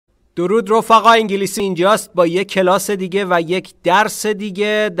درود رفقا، انگلیسی اینجاست با یک کلاس دیگه و یک درس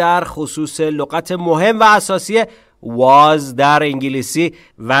دیگه در خصوص لغت مهم و اساسی was در انگلیسی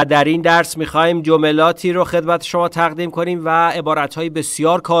و در این درس میخوایم جملاتی رو خدمت شما تقدیم کنیم و عبارتهای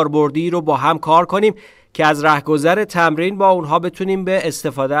بسیار کاربردی رو با هم کار کنیم که از رهگذر تمرین با اونها بتونیم به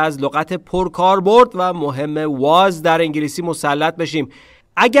استفاده از لغت پرکاربرد و مهم was در انگلیسی مسلط بشیم.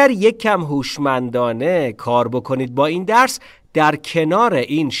 اگر یک کم هوشمندانه کار بکنید با این درس، در کنار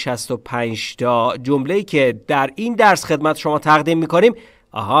این 65 تا جمله‌ای که در این درس خدمت شما تقدیم می‌کنیم،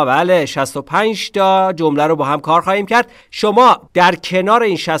 بله 65 تا جمله رو با هم کار خواهیم کرد. شما در کنار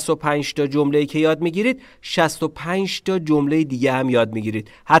این 65 تا جمله‌ای که یاد می‌گیرید 65 تا جمله دیگه هم یاد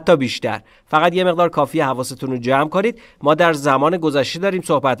می‌گیرید، حتی بیشتر. فقط یه مقدار کافیه حواستون رو جمع کنید. ما در زمان گذشته داریم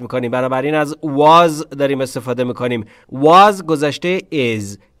صحبت می‌کنیم، بنابراین از was داریم استفاده می‌کنیم. was گذشته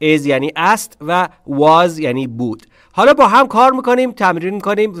is یعنی است و was یعنی بود. حالا با هم کار می‌کنیم، تمرین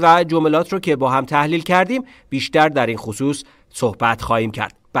می‌کنیم و جملات رو که با هم تحلیل کردیم بیشتر در این خصوص صحبت خواهیم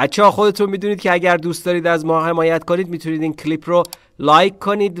کرد. بچه‌ها خودتون میدونید که اگر دوست دارید از ما حمایت کنید میتونید این کلیپ رو لایک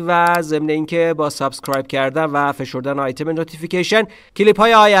کنید و ضمن اینکه با سابسکرایب کردن و فشردن آیتم نوتیفیکیشن کلیپ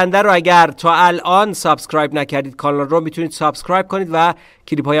های آینده رو اگر تا الان سابسکرایب نکردید کانال رو میتونید سابسکرایب کنید و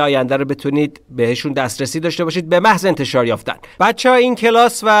کلیپ های آینده رو بتونید بهشون دسترسی داشته باشید به محض انتشار یافتن. بچه‌ها این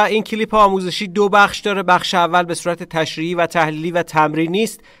کلاس و این کلیپ آموزشی دو بخش داره. بخش اول به صورت تشریحی و تحلیلی و تمرینی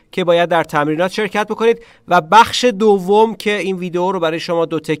است که باید در تمرینات شرکت بکنید و بخش دوم که این ویدیو رو برای شما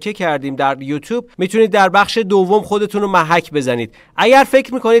دو تکه کردیم در یوتیوب، میتونید در بخش دوم خودتون رو محک بزنید. اگر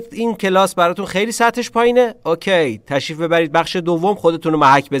فکر میکنید این کلاس براتون خیلی سطحش پایینه، اوکی، تشریف ببرید بخش دوم خودتون رو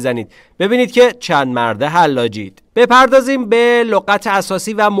محک بزنید، ببینید که چند مرده حلاجید. بپردازیم به لغت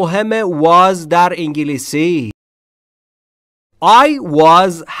اساسی و مهم was در انگلیسی. I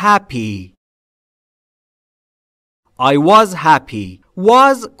was happy. I was happy.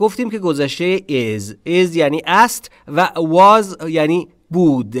 was گفتیم که گذشته is یعنی است و was یعنی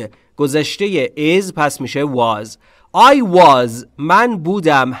بود. گذشته is پس میشه was. I was من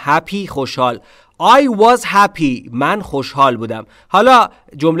بودم happy خوشحال. I was happy من خوشحال بودم. حالا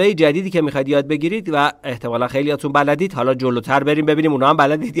جمله جدیدی که میخواید یاد بگیرید و احتمالا خیلیاتون بلدید، حالا جلوتر بریم ببینیم اونا هم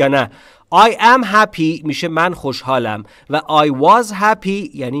بلدید یا نه. I am happy میشه من خوشحالم و I was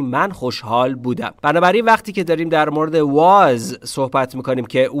happy یعنی من خوشحال بودم. بنابراین وقتی که داریم در مورد was صحبت میکنیم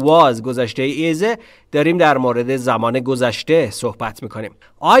که was گذشته is، داریم در مورد زمان گذشته صحبت میکنیم.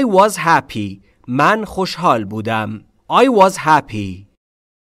 I was happy من خوشحال بودم. I was happy.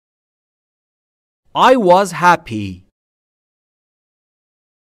 I was happy.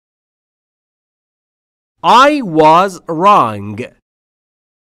 I was wrong.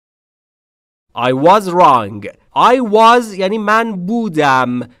 I was wrong. I was یعنی من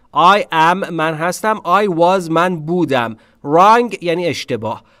بودم. I am من هستم. I was من بودم. Wrong یعنی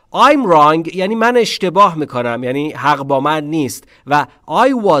اشتباه. I'm wrong یعنی من اشتباه میکنم، یعنی حق با من نیست و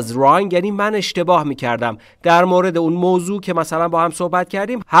I was wrong یعنی من اشتباه میکردم. در مورد اون موضوع که مثلا با هم صحبت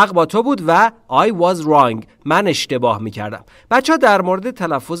کردیم حق با تو بود و I was wrong من اشتباه میکردم. بچه ها در مورد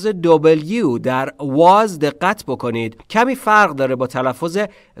تلفظ W در was دقت بکنید، کمی فرق داره با تلفظ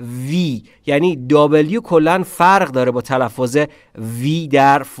V، یعنی W کلن فرق داره با تلفظ V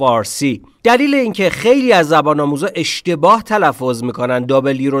در فارسی. دلیل اینکه خیلی از زبان آموزا اشتباه تلفظ میکنن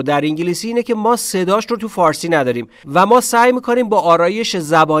W رو در انگلیسی اینه که ما صداش رو تو فارسی نداریم و ما سعی میکنیم با آرایش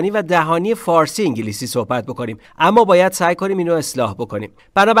زبانی و دهانی فارسی انگلیسی صحبت بکنیم، اما باید سعی کنیم اینو اصلاح بکنیم.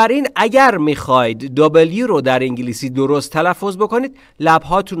 بنابراین اگر میخواید W رو در انگلیسی درست تلفظ بکنید،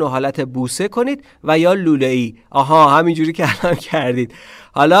 لبهاتون رو حالت بوسه کنید و یا لوله‌ای. همینجوری که الان کردید.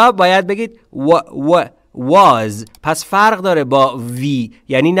 حالا باید بگید was، پس فرق داره با V،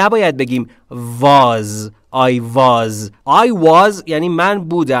 یعنی نباید بگیم was. I was یعنی من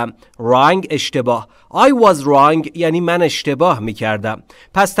بودم. wrong اشتباه. I was wrong یعنی من اشتباه میکردم.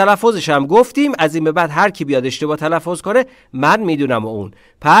 پس تلفظش هم گفتیم، از این به بعد هر کی بیاد اشتباه تلفظ کنه من میدونم اون.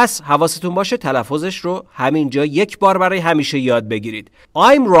 پس حواستون باشه تلفظش رو همینجا یک بار برای همیشه یاد بگیرید.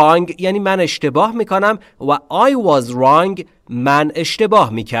 I'm wrong یعنی من اشتباه میکنم و I was wrong من اشتباه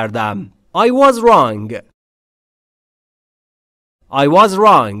میکردم. I was wrong. I was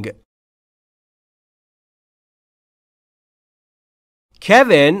wrong.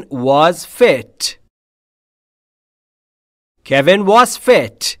 Kevin was fit. Kevin was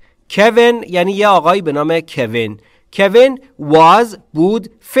fit. Kevin یعنی یه آقایی به نام کوین. Kevin was بود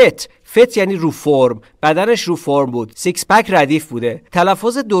fit. fit یعنی رو فرم، بدنش رو فرم بود، سیکس پک ردیف بوده.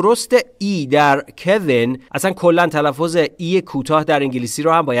 تلفظ درست ای در کوین، اصلا کلا تلفظ ای کوتاه در انگلیسی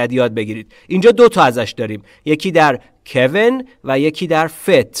رو هم باید یاد بگیرید. اینجا دو تا ازش داریم، یکی در کوین و یکی در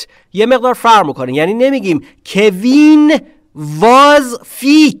fit. یه مقدار فرق میکنه، یعنی نمیگیم کوین was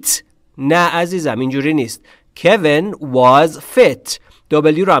fit نه عزیزم اینجوری نیست. Kevin was fit.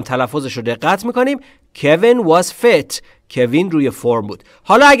 W رو هم تلفظش رو دقت میکنیم. Kevin was fit. کوین روی فرم بود.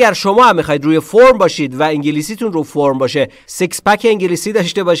 حالا اگر شما هم میخواید روی فرم باشید و انگلیسیتون رو فرم باشه، سیکس پک انگلیسی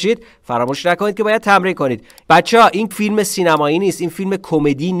داشته باشید، فراموش نکنید که باید تمرین کنید. بچه‌ها این فیلم سینمایی نیست، این فیلم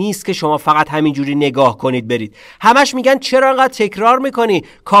کمدی نیست که شما فقط همینجوری نگاه کنید برید. همش میگن چرا انقدر تکرار میکنی،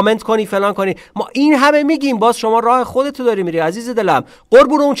 کامنت کنی، فلان کنی. ما این همه میگیم، باز شما راه خودتو داری میری عزیز دلم.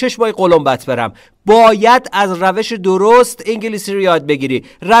 قربون اون چشمای قلمبت برم. باید از روش درست انگلیسی رو یاد بگیری.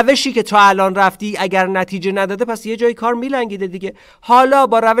 روشی که تا الان رفتی اگر نتیجه نداده پس یه جای کار میلنگیده دیگه. حالا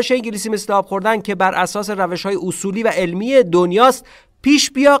با روش انگلیسی مثل آب خوردن که بر اساس روش‌های اصولی و علمی دنیاست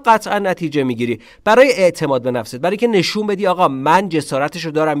پیش بیا، قطعا نتیجه میگیری. برای اعتماد به نفست، برای که نشون بدی آقا من جسارتشو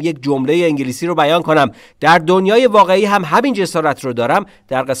دارم یک جمله انگلیسی رو بیان کنم، در دنیای واقعی هم همین جسارت رو دارم.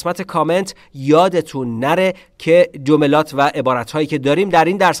 در قسمت کامنت یادتون نره که جملات و عبارت‌هایی که داریم در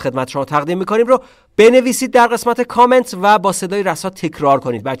این درس خدمت شما تقدیم میکنیم رو بنویسید در قسمت کامنت و با صدای رسا تکرار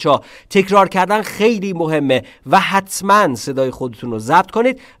کنید. بچه‌ها تکرار کردن خیلی مهمه و حتما صدای خودتون رو ضبط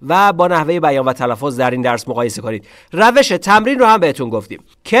کنید و با نحوه بیان و تلفظ در این درس مقایسه کنید. روش تمرین رو هم بهتون گفتیم.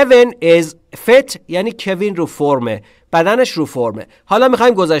 Kevin is fit یعنی کوین رو فرمه، بدنش رو فرمه. حالا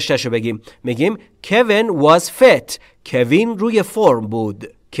میخوایم گذشته‌شو بگیم. میگیم Kevin was fit. کوین روی فرم بود.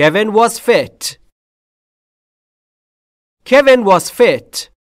 Kevin was fit. Kevin was fit.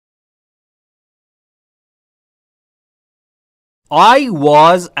 I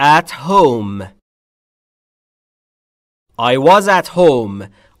was at home. I was at home.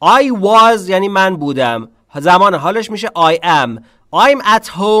 I was یعنی من بودم. زمان حالش میشه I am. I'm at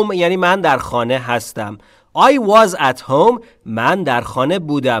home یعنی من در خانه هستم. I was at home من در خانه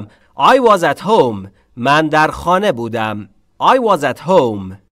بودم. I was at home من در خانه بودم. I was at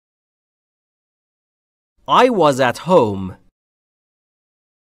home. I was at home.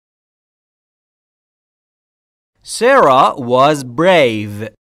 Sarah was brave.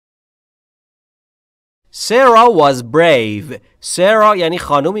 Sarah was brave. Sarah یعنی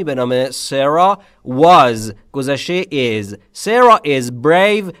خانومی به نام Sarah was گذشته is. Sarah is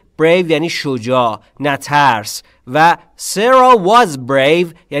brave. brave یعنی شجاع، نه ترس. و Sarah was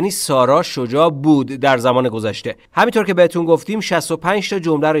brave یعنی سارا شجاع بود در زمان گذشته. همینطور که بهتون گفتیم 65 تا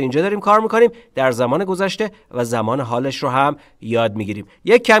جمله رو اینجا داریم کار میکنیم در زمان گذشته و زمان حالش رو هم یاد میگیریم.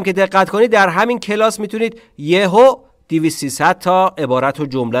 یک کم که دقت کنید در همین کلاس میتونید یهو 200-300 تا عبارت و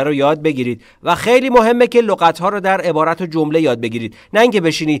جمله رو یاد بگیرید و خیلی مهمه که لغت‌ها رو در عبارت و جمله یاد بگیرید، نه اینکه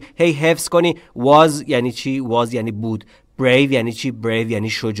بشینی هی حفظ کنی. was یعنی چی؟ was یعنی بود. brave یعنی چی؟ brave یعنی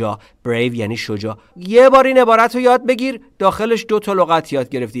شجاع. brave یعنی شجاع. یه بار این عبارت رو یاد بگیر، داخلش 2 تا لغت یاد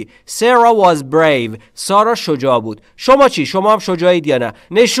گرفتی. Sarah was brave. سارا شجاع بود. شما چی؟ شما هم شجاعید یا نه؟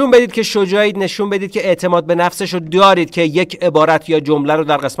 نشون بدید که شجاعید، نشون بدید که اعتماد به نفسشو دارید که یک عبارت یا جمله رو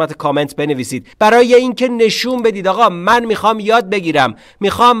در قسمت کامنت بنویسید. برای اینکه نشون بدید آقا من میخوام یاد بگیرم،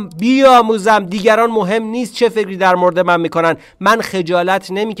 میخوام بیاموزم، دیگران مهم نیست چه فکری در مورد من میکنن، من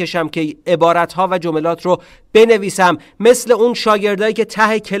خجالت نمیکشم که عبارت‌ها و جملات رو بنویسم. مثل اون شاگردایی که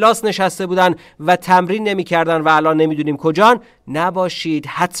ته کلاس نشسته بودن و تمرین نمی‌کردن و الان نمیدونیم کجان نباشید.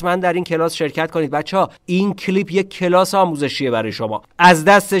 حتما در این کلاس شرکت کنید. بچه‌ها این کلیپ یک کلاس آموزشیه برای شما، از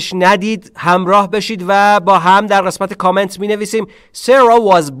دستش ندید، همراه بشید و با هم در قسمت کامنت می‌نویسیم Sarah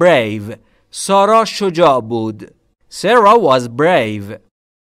was brave. سارا شجاع بود. Sarah was brave.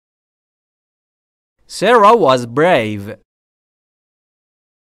 Sarah was brave.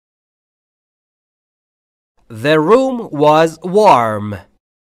 The room was warm.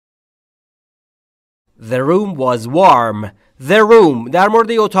 The room was warm. The room در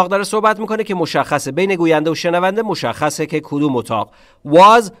مورد یه اتاق داره صحبت میکنه که مشخصه، بین گوینده و شنونده مشخصه که کدوم اتاق.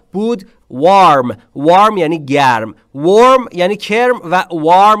 Was بود. warm. warm یعنی گرم. warm یعنی کرم و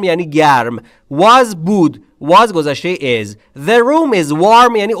warm یعنی گرم. was بود. was گذشته is. The room is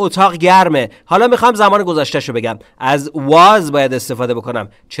warm یعنی اتاق گرمه. حالا میخوام زمان گذشتهشو بگم. از was باید استفاده بکنم.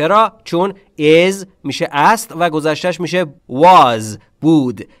 چرا؟ چون is میشه است و گذشتهش میشه was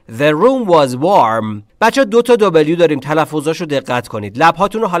بود. The room was warm. بچه 2 تا W داریم، تلفظاشو دقت کنید.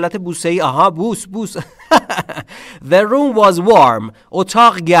 لبهاتون رو حالت بوسه‌ای. آها بوس بوس. The room was warm.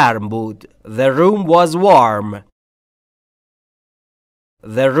 اتاق گرم بود. The room was warm.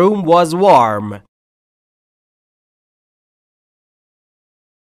 The room was warm.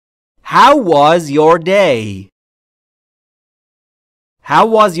 How was your day? How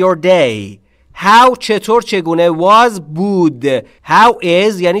was your day? How چطور چگونه. was بود. How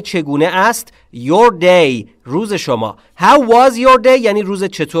is یعنی چگونه است. Your day روز شما. How was your day یعنی روز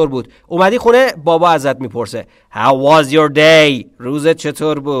چطور بود. اومدی خونه بابا ازت میپرسه How was your day؟ روزت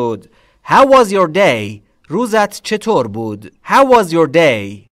چطور بود؟ How was your day؟ روزت چطور بود؟ How was your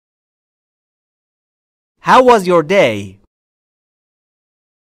day؟ How was your day?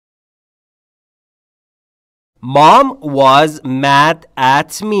 Mom was mad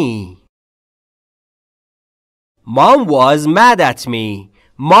at me. Mom was mad at me.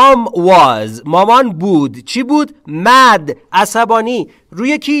 Mom was مامان بود. چی بود؟ mad عصبانی.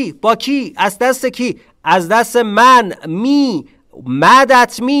 روی کی؟ با کی؟ از دست کی؟ از دست من. me mad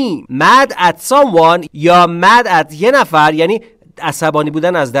at me. mad at someone یا mad at یه نفر یعنی عصبانی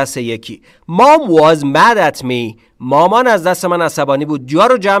بودن از دست یکی. Mom was mad at me. مامان از دست من عصبانی بود. جا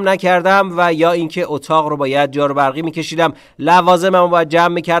رو جمع نکردم و یا اینکه اتاق رو باید جارو برقی میکشیدم، لوازمم رو باید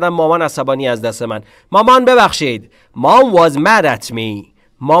جمع میکردم. مامان عصبانی از دست من. مامان ببخشید. Mom was mad at me.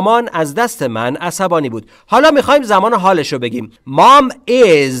 مامان از دست من عصبانی بود. حالا میخوایم زمان حالش رو بگیم. Mom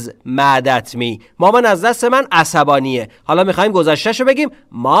is mad at me. مامان از دست من عصبانیه. حالا میخوایم گذشته‌ش رو بگیم.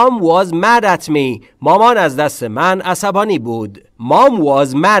 Mom was mad at me. مامان از دست من عصبانی بود. Mom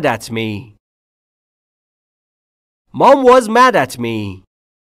was mad at me. Mom was mad at me.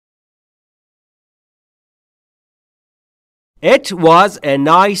 It was a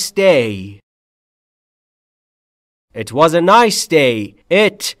nice day. It was a nice day.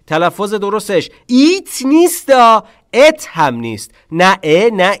 It تلفظ درستش it نیستا. it هم نیست. نه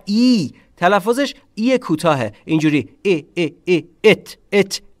نه ای. تلفظش ای کوتاهه. اینجوری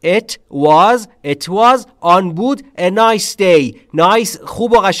it was آن بود. a nice day. nice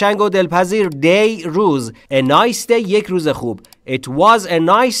خوب و قشنگ و دلپذیر. day روز. a nice day یک روز خوب. it was a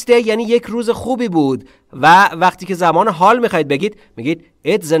nice day یعنی یک روز خوبی بود. و وقتی که زمان حال میخواید بگید میگید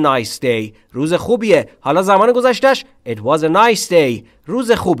it's a nice day. روز خوبیه. حالا زمان گذشتهش it was a nice day.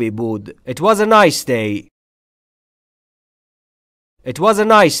 روز خوبی بود. it was a nice day. it was a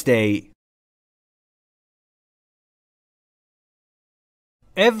nice day.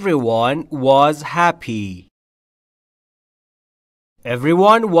 Everyone was happy.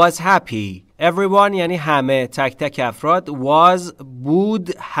 Everyone was happy. Everyone یعنی همه، تک تک افراد. was بود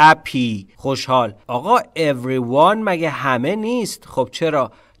happy خوشحال. آقا everyone مگه همه نیست؟ خب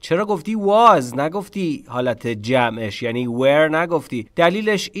چرا گفتی was نگفتی حالت جمعش یعنی were نگفتی؟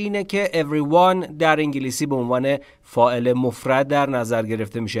 دلیلش اینه که everyone در انگلیسی به عنوان فاعل مفرد در نظر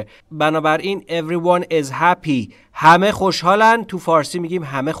گرفته میشه. بنابراین everyone is happy همه خوشحالن. تو فارسی میگیم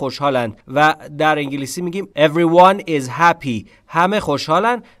همه خوشحالن و در انگلیسی میگیم everyone is happy همه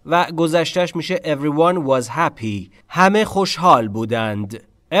خوشحالن و گذشتهش میشه everyone was happy همه خوشحال بودند.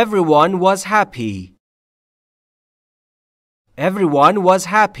 Everyone was happy. Everyone was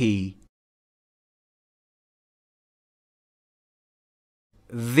happy.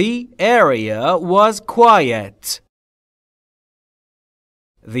 The area was quiet.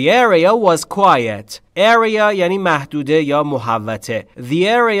 The area was quiet. Area یعنی محدوده یا محوطه. The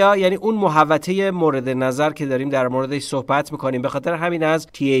area یعنی اون محوطه مورد نظر که داریم در موردش صحبت میکنیم. به خاطر همین از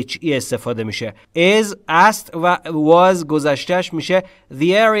THE استفاده میشه. Is است و was گذشتهش میشه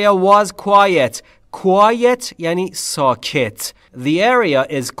The area was quiet. Quiet یعنی ساکت. The area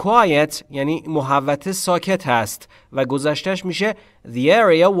is quiet یعنی محوطه ساکت هست و گذشتهش میشه The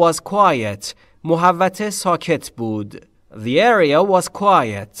area was quiet. محوطه ساکت بود. The area was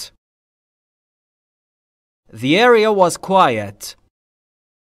quiet. The area was quiet.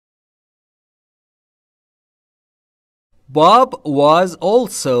 Bob was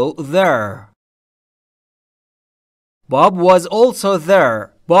also there. Bob was also there.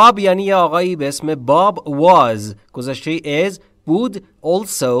 Bob یعنی یه آقایی به اسم Bob was گذشته is بود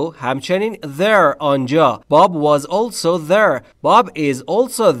also همچنین there آنجا. Bob was also there. Bob is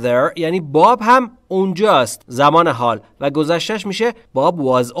also there یعنی Bob هم اونجاست زمان حال و گذشتهش میشه Bob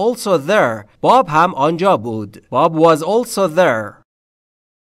was also there. Bob هم آنجا بود. Bob was also there.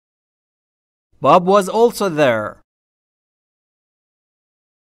 Bob was also there.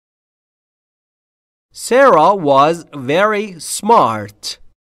 Sarah was very smart.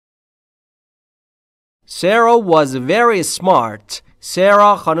 Sarah was very smart.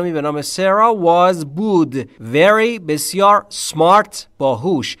 Sarah خانمی به نام Sarah was بود very بسیار smart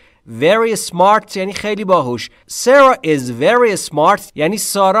باهوش. Very smart یعنی خیلی باهوش. Sarah is very smart یعنی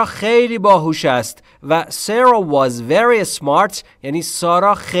سارا خیلی باهوش است و Sarah was very smart یعنی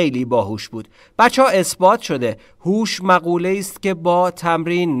سارا خیلی باهوش بود. بچه ها اثبات شده هوش مقوله است که با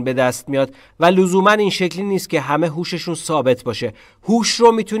تمرین به دست میاد و لزوما این شکلی نیست که همه هوششون ثابت باشه. هوش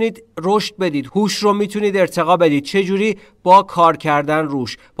رو میتونید رشد بدید. هوش رو میتونید ارتقا بدید. چه جوری؟ با کار کردن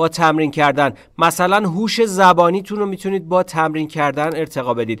روش، با تمرین کردن. مثلا هوش زبانیتون رو میتونید با تمرین کردن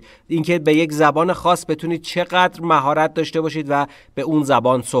ارتقا بدید. اینکه به یک زبان خاص بتونید چقدر مهارت داشته باشید و به اون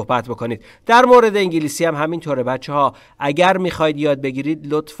زبان صحبت بکنید. در مورد انگلیسی هم همینطوره بچه‌ها. اگر میخواید یاد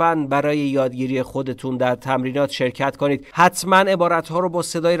بگیرید لطفاً برای یادگیری خودتون در تمرینات شرکت کنید. حتما عبارت‌ها رو با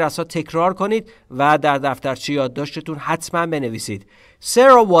صدای رسا تکرار کنید و در دفترچه یادداشتتون حتما بنویسید.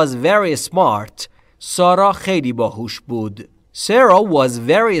 Sarah was very smart. سارا خیلی باهوش بود. Sarah was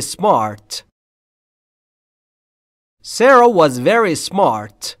very smart. Sarah was very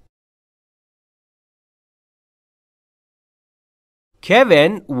smart.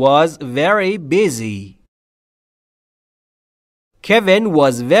 Kevin was very busy. Kevin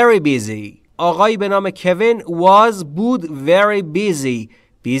was very busy. آقایی به نام کوین was بود very busy.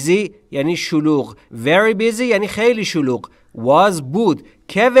 busy یعنی شلوغ. very busy یعنی خیلی شلوغ. was بود.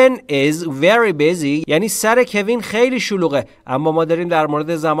 Kevin is very busy یعنی سر کوین خیلی شلوغه. اما ما داریم در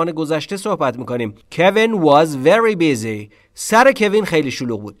مورد زمان گذشته صحبت میکنیم. Kevin was very busy. سر کوین خیلی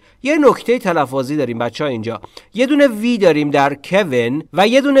شلوغ بود. یه نکته تلفظی داریم بچه ها اینجا. یه دونه V داریم در کوین و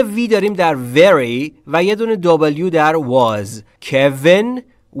یه دونه V داریم در very و یه دونه W در was. Kevin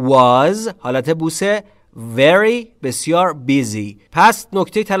was حالت بوسه، very بسیار busy. پس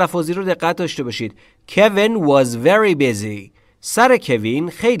نکته تلفظی رو دقت داشته باشید. Kevin was very busy. سر کوین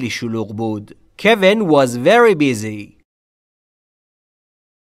خیلی شلوغ بود. Kevin was very busy.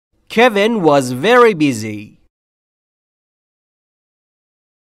 Kevin was very busy.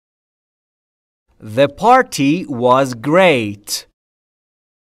 The party was great.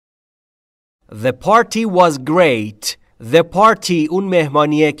 The party was great. The party اون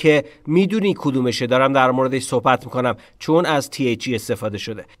مهمانیه که میدونی کدومشه، دارم در موردش صحبت میکنم چون از THE استفاده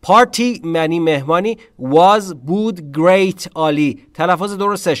شده. party معنی مهمانی، was بود great عالی. تلفظ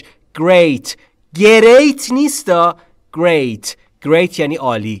درستش great. great نیستا، great. great یعنی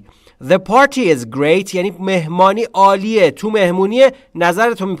عالی. The party is great یعنی مهمانی عالیه. تو مهمونیه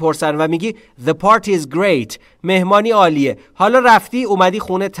نظرتو میپرسن و میگی The party is great. مهمانی عالیه. حالا رفتی اومدی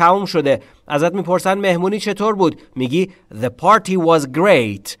خونه تموم شده، ازت میپرسن مهمونی چطور بود؟ میگی The party was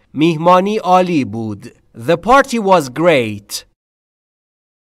great. مهمانی عالی بود. The party was great.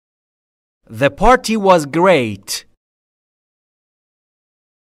 The party was great.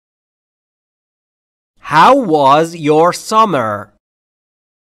 How was your summer?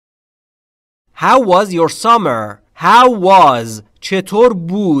 How was your summer? How was چطور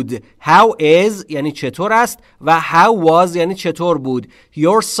بود. How is یعنی چطور است و how was یعنی چطور بود.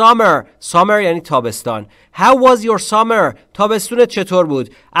 Your summer. summer یعنی تابستان. How was your summer? تابستونت چطور بود.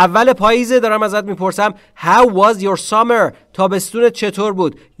 اول پاییزه دارم ازت میپرسم How was your summer? تابستونت چطور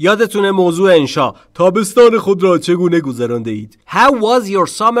بود. یادتونه موضوع انشا تابستان خود را چگونه گذرانده اید. How was your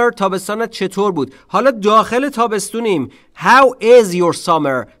summer? تابستانت چطور بود. حالا داخل تابستونیم. How is your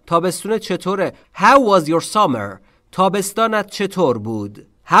summer? تابستونت چطوره. How was your summer? تابستانت چطور بود.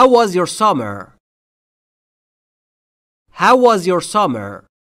 How was your summer? How was your summer?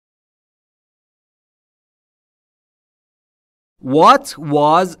 What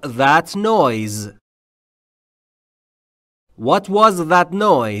was that noise? What was that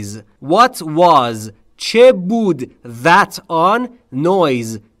noise? What was چه بود that on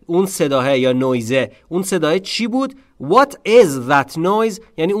noise اون صداه یا نویزه. اون صداه چی بود؟ What is that noise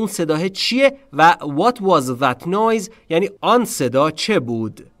یعنی اون صداه چیه و what was that noise یعنی آن صدا چه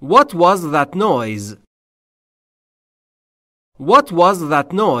بود. What was that noise? What was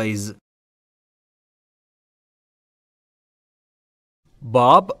that noise?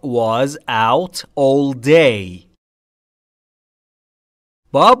 Bob was out all day.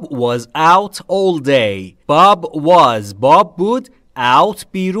 Bob was out all day. Bob was Bob بود out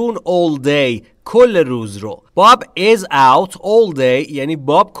بیرون all day کل روز رو. Bob is out all day یعنی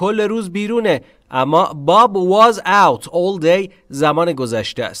باب کل روز بیرونه. اما Bob was out all day زمان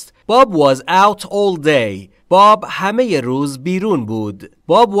گذشته است. Bob was out all day. باب همه روز بیرون بود.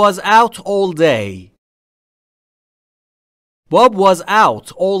 Bob was out all day. Bob was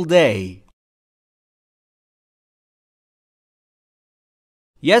out all day.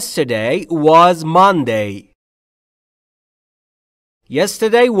 Yesterday was Monday.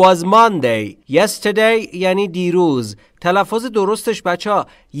 Yesterday was Monday. Yesterday یعنی دیروز. تلفظ درستش بچه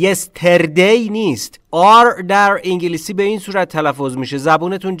yesterday نیست. R در انگلیسی به این صورت تلفظ میشه.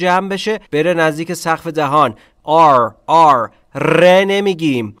 زبونتون جمع بشه بره نزدیک سقف دهان. R ر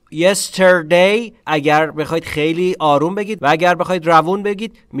نمیگیم. Yesterday اگر بخواید خیلی آروم بگید و اگر بخواید روون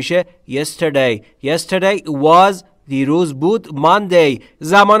بگید میشه yesterday. Yesterday was دیروز بود. Monday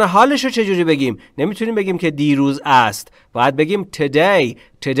زمان حالش رو چجوری بگیم؟ نمیتونیم بگیم که دیروز است. باید بگیم today.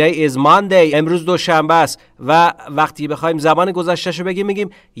 Today is Monday. امروز دوشنبه است. و وقتی بخوایم زمان گذشته‌ش رو بگیم میگیم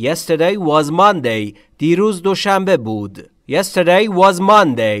yesterday was Monday. دیروز دوشنبه بود. Yesterday was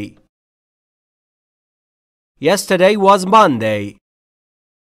Monday. Yesterday was Monday.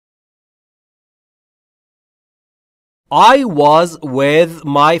 I was with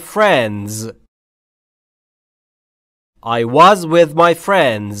my friends. I was with my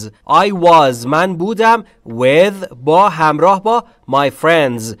friends. I was من بودم with با همراه با my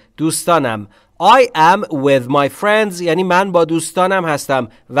friends دوستانم. I am with my friends یعنی من با دوستانم هستم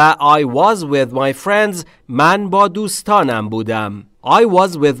و I was with my friends من با دوستانم بودم. I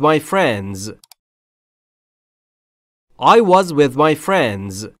was with my friends. I was with my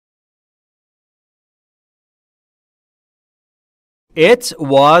friends. It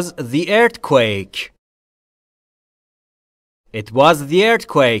was the earthquake. It was the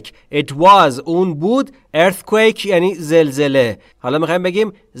earthquake. It was اون بود. Earthquake یعنی زلزله. حالا میخوایم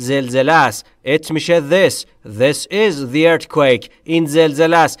بگیم زلزله است. It میشه this. This is the earthquake. این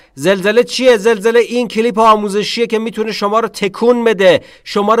زلزله است. زلزله چیه؟ زلزله این کلیپ آموزشیه که میتونه شما رو تکون بده.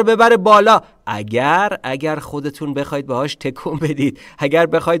 شما رو ببره بالا. اگر خودتون بخواید باهاش تکون بدید. اگر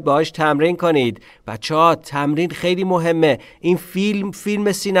بخواید باهاش تمرین کنید. بچه‌ها تمرین خیلی مهمه. این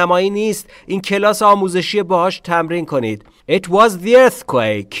فیلم سینمایی نیست. این کلاس آموزشی باهاش تمرین کنید. It was the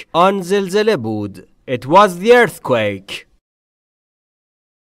earthquake. آن زلزله بود. It was the earthquake.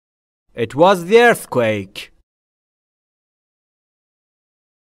 It was the earthquake.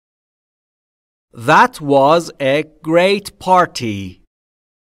 That was a great party.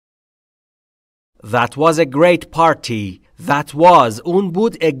 That was a great party. That was اون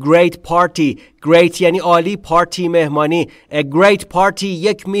بود a great party. Great یعنی عالی. Party مهمانی. A great party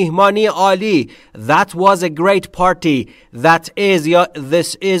یک مهمانی عالی. That was a great party. That is یا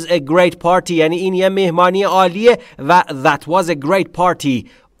this is a great party یعنی این یه مهمانی عالیه و that was a great party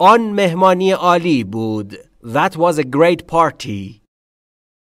آن مهمانی عالی بود. That was a great party.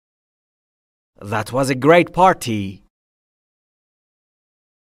 That was a great party.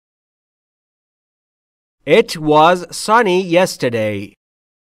 It was sunny yesterday.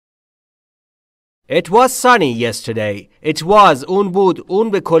 It was sunny yesterday. It was اون بود.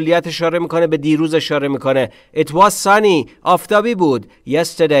 اون به کلیت اشاره میکنه. به دیروز اشاره میکنه. It was sunny. آفتابی بود.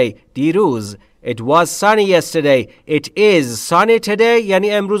 Yesterday. دیروز. It was sunny yesterday. It is sunny today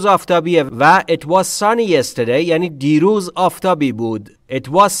یعنی امروز آفتابیه و it was sunny yesterday یعنی دیروز آفتابی بود. It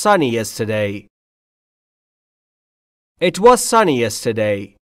was sunny yesterday. It was sunny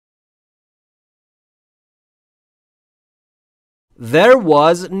yesterday. There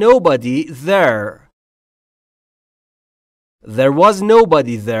was nobody there. There was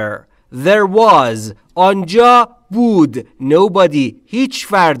nobody there. There was آنجا بود. Nobody هیچ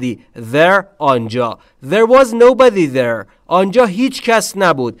فردی. There آنجا. There was nobody there. آنجا هیچ کس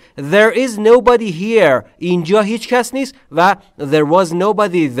نبود. There is nobody here. اینجا هیچ کس نیست و there was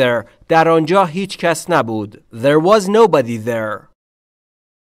nobody there. در آنجا هیچ کس نبود. There was nobody there.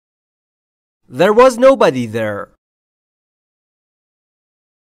 There was nobody there.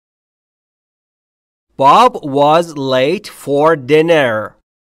 Bob was late for dinner.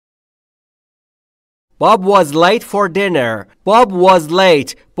 Bob was late for dinner. Bob was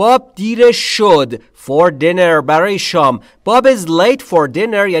late. Bob دیر شد. For dinner برای شام. Bob is late for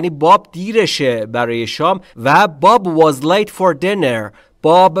dinner یعنی Bob دیرشه برای شام و Bob was late for dinner.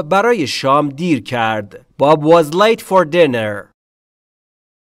 Bob برای شام دیر کرد. Bob was late for dinner.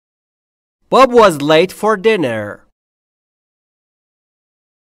 Bob was late for dinner.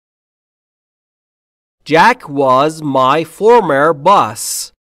 Jack was my former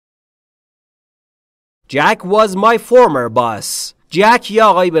boss. Jack was my former boss. Jack یا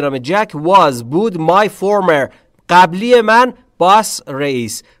آقایی به نام Jack was بود my former قبلی من boss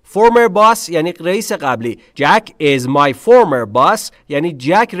رئیس. Former boss یعنی رئیس قبلی. Jack is my former boss یعنی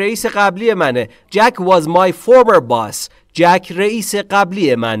Jack رئیس قبلی منه. Jack was my former boss. Jack رئیس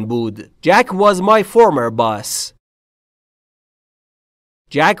قبلی من بود. Jack was my former boss.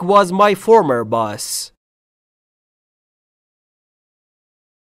 Jack was my former boss.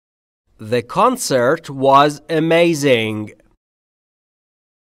 The concert was amazing.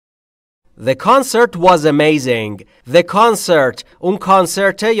 The concert was amazing. The concert اون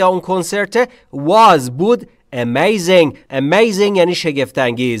کانسرته یا اون کنسرته was بود amazing. Amazing یعنی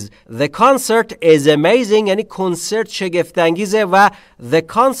شگفت‌انگیز. The concert is amazing یعنی کنسرت شگفت‌انگیزه و the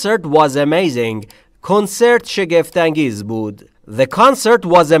concert was amazing. کنسرت شگفت‌انگیز بود. The concert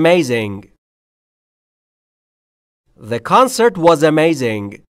was amazing. The concert was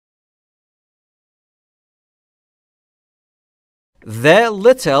amazing. The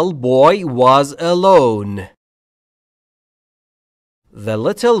little boy was alone. The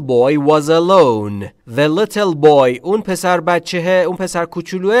little boy was alone. The little boy اون پسر بچهه اون پسر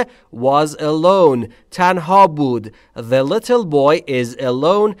کوچولوه was alone تنها بود. The little boy is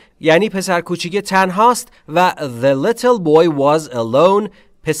alone یعنی پسر کوچیک تنهاست و the little boy was alone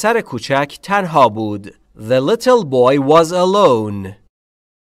پسر کوچک تنها بود. The little boy was alone.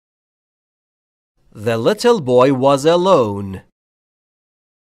 The little boy was alone.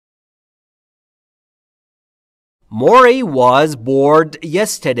 Maury was bored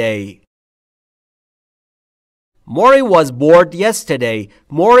yesterday. Maury was bored yesterday.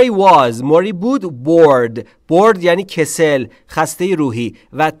 Maury بود bored. bored یعنی کسل، خسته روحی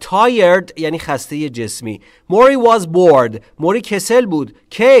و tired یعنی خسته جسمی. Maury was bored. موری کسل بود.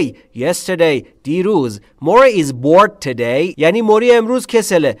 کی؟ Yesterday. دیروز. Maury is bored today یعنی موری امروز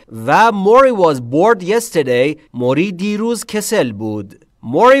کسله و Maury was bored yesterday. موری دیروز کسل بود.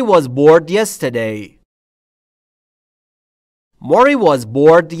 Maury was bored yesterday. Maury was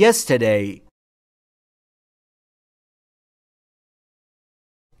bored yesterday.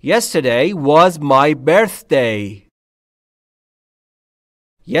 Yesterday was my birthday.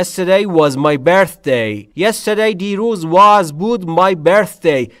 Yesterday was my birthday. Yesterday دیروز was بود my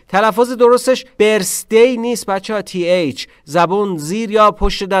birthday. تلفظ درستش birthday نیست بچه ها. th زبون زیر یا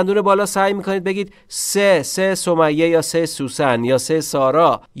پشت دندون بالا سعی میکنید بگید سه سمیه یا سه سوسن یا سه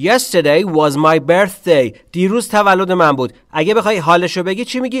سارا. Yesterday was my birthday. دیروز تولد من بود. اگه بخوای حالشو بگی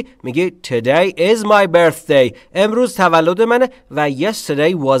چی میگی؟ میگی today is my birthday. امروز تولد منه و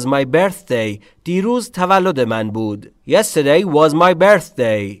yesterday was my birthday. دیروز تولد من بود. Yesterday was my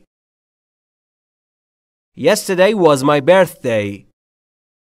birthday. Yesterday was my birthday.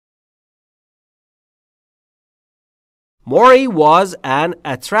 Maury was an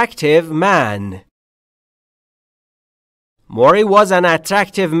attractive man. Maury was an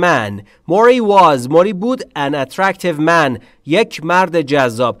attractive man. Maury بود an attractive man. یک مرد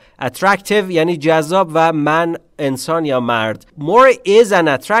جذاب. Attractive یعنی جذاب و man انسان یا مرد. Maury is an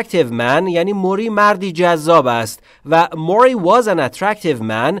attractive man یعنی موری مردی جذاب است و Maury was an attractive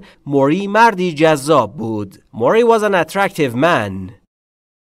man. موری مردی جذاب بود. Maury was an attractive man.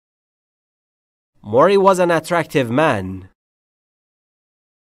 Maury was an attractive man.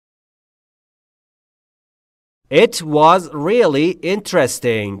 It was really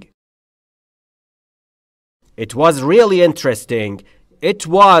interesting. It was really interesting. It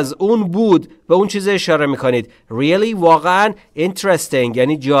was اون بود به اون چیز اشاره میکنید. Really واقعا interesting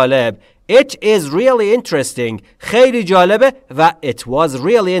یعنی جالب. It is really interesting. خیلی جالبه و it was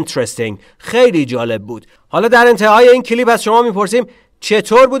really interesting. خیلی جالب بود. حالا در انتهای این کلیپ از شما میپرسیم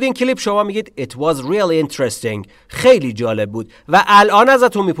چطور بود این کلیپ؟ شما میگید it was really interesting. خیلی جالب بود. و الان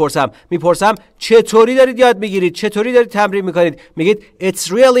ازتون میپرسم چطوری دارید یاد میگیرید؟ چطوری دارید تمرین میکنید؟ میگید it's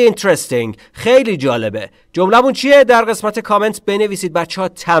really interesting. خیلی جالبه. جمله‌مون چیه؟ در قسمت کامنت بنویسید. بچه‌ها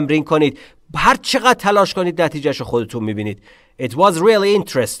تمرین کنید. هر چقدر تلاش کنید نتیجهشو خودتون میبینید. It was really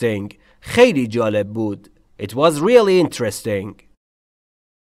interesting. خیلی جالب بود. It was really interesting.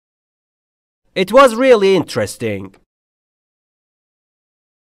 It was really interesting.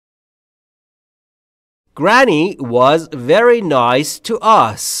 Granny was very nice to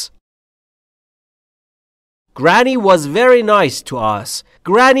us. Granny was very nice to us.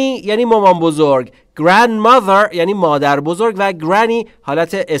 Granny یعنی مامان بزرگ. Grandmother یعنی مادر بزرگ و granny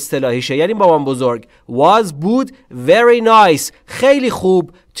حالت اصطلاحیشه یعنی مامان بزرگ. Was بود very nice خیلی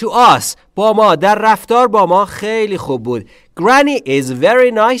خوب to us با ما در رفتار با ما خیلی خوب بود. Granny is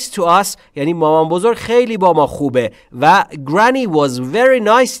very nice to us یعنی مامان بزرگ خیلی با ما خوبه و Granny was very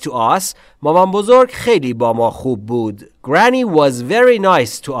nice to us مامان بزرگ خیلی با ما خوب بود. Granny was very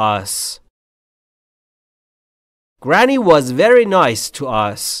nice to us. Granny was very nice to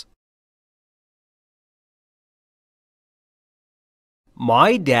us.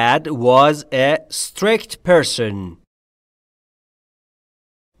 My dad was a strict person.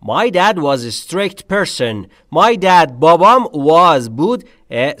 My dad was a strict person. My dad بابام was بود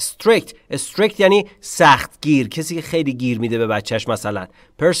strict یعنی سختگیر کسی که خیلی گیر میده به بچهش مثلا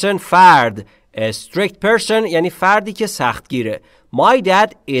person فرد a strict person یعنی فردی که سختگیره. My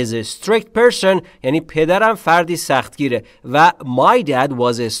dad is a strict person یعنی پدرم فردی سختگیره و my dad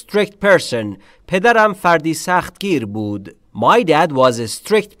was a strict person پدرم فردی سختگیر بود. My dad was a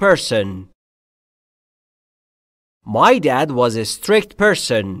strict person. My dad was a strict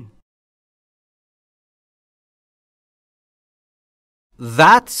person.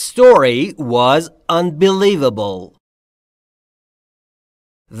 That story was unbelievable.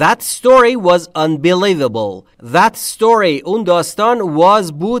 That story was unbelievable. That story اون داستان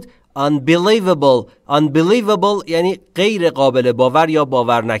was بود unbelievable یعنی غیر قابل باور یا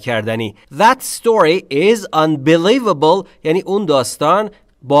باور نکردنی. That story is unbelievable یعنی اون داستان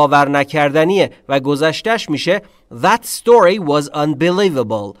باور نکردنیه و گذشتش میشه That story was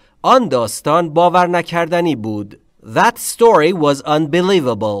unbelievable. آن داستان باور نکردنی بود. That story was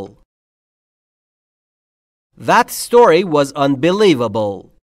unbelievable. That story was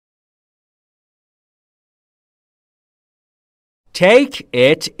unbelievable. Take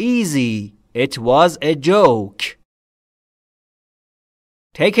it easy. It was a joke.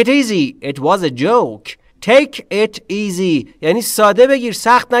 Take it easy. It was a joke. Take it easy یعنی ساده بگیر،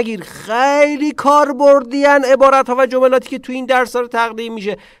 سخت نگیر. خیلی کاربردیان عبارت ها و جملاتی که تو این درس رو تقدیم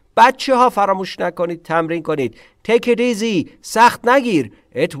میشه. بچه ها فراموش نکنید تمرین کنید. Take it easy سخت نگیر.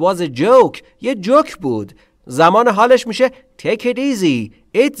 It was a joke یه جوک بود. زمان حالش میشه take it easy.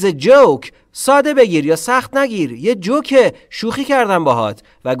 It's a joke ساده بگیر یا سخت نگیر، یه جوکه، شوخی کردم باهات.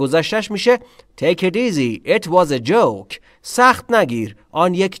 و گذشتش میشه take it easy. It was a joke سخت نگیر،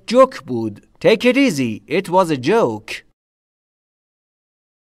 آن یک جوک بود. Take it easy. It was a joke.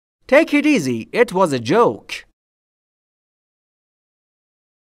 Take it easy. It was a joke.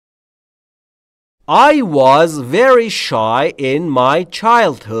 I was very shy in my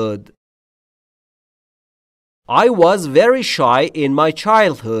childhood. I was very shy in my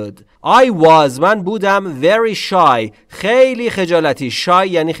childhood. I was من بودم very shy خیلی خجالتی. shy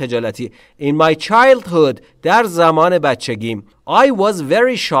یعنی خجالتی. In my childhood در زمان بچگیم. I was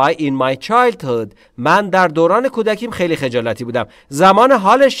very shy in my childhood من در دوران کودکیم خیلی خجالتی بودم. زمان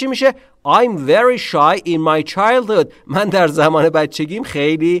حالش چی میشه؟ I'm very shy in my childhood من در زمان بچگیم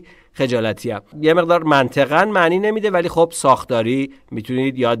خیلی خجالتیم. یه مقدار منطقاً معنی نمیده ولی خب ساختاری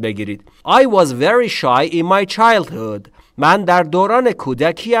میتونید یاد بگیرید. I was very shy in my childhood من در دوران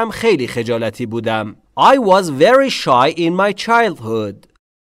کودکیم خیلی خجالتی بودم. I was very shy in my childhood.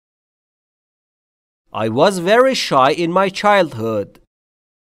 I was very shy in my childhood.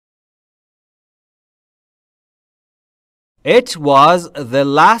 It was the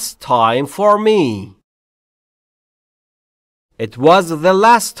last time for me. It was the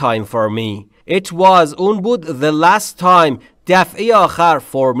last time for me. It was اون بود the last time دفعه آخر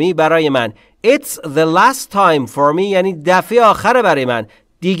for me برای من. It's the last time for me یعنی دفعه آخر برای من.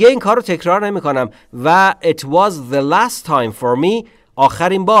 دیگه این کار رو تکرار نمی کنم. و it was the last time for me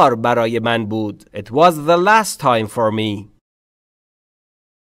آخرین بار برای من بود. It was the last time for me.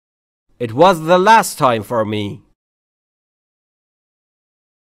 It was the last time for me.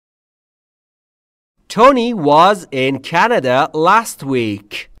 Tony was in Canada last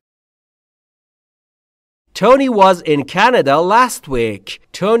week. Tony was in Canada last week.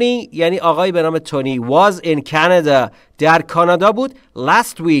 Tony یعنی آقای به نام تونی was in Canada در کانادا بود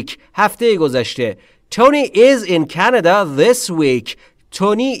last week هفته گذشته. Tony is in Canada this week.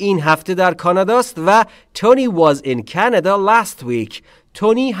 تونی این هفته در کاناداست و Tony was in Canada last week.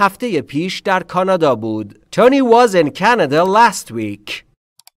 تونی هفته پیش در کانادا بود. Tony was in Canada last week.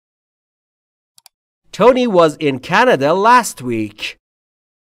 Tony was in Canada last week.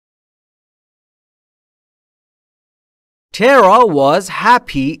 Tara was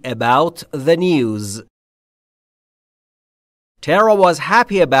happy about the news. Tara was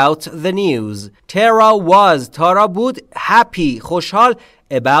happy about the news. Tara was تارا بود happy خوشحال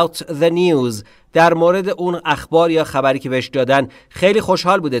about the news در مورد اون اخبار یا خبری که بهش دادن خیلی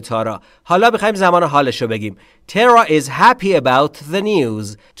خوشحال بوده تارا. حالا بخوایم زمان حالش رو بگیم. Tara is happy about the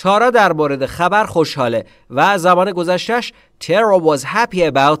news. تارا در مورد خبر خوشحاله و زمان گذشتهش Tara was happy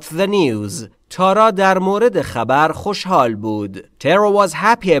about the news. تارا در مورد خبر خوشحال بود. Tara was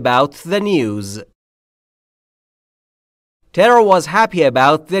happy about the news. Tara was happy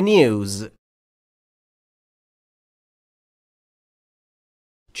about the news.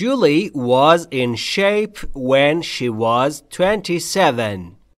 Julie was in shape when she was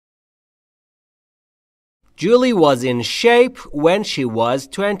 27. Julie was in shape when she was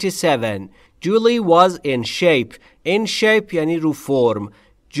 27. Julie was in shape. In shape یعنی رو فرم.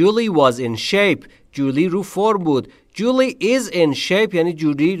 Julie was in shape. جولی رو فرم بود. Julie is in shape یعنی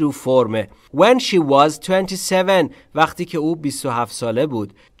جولی رو فرمه. When she was 27 وقتی که او 27 ساله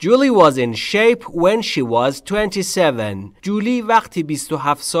بود. Julie was in shape when she was 27. جولی وقتی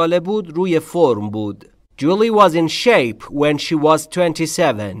 27 ساله بود روی فرم بود. Julie was in shape when she was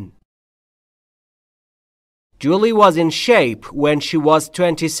 27. Julie was in shape when she was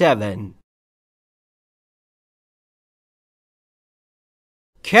 27.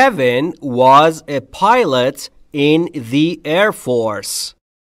 Kevin was a pilot in the Air Force.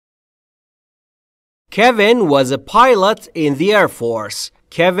 Kevin was a pilot in the Air Force.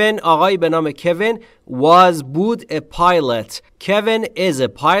 Kevin آقای به نام Kevin was بود a pilot. Kevin is a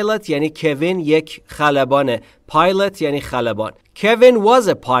pilot یعنی کوین یک خلبانه. Pilot یعنی خلبان. Kevin was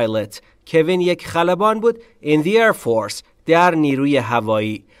a pilot. کوین یک خلبان بود in the Air Force در نیروی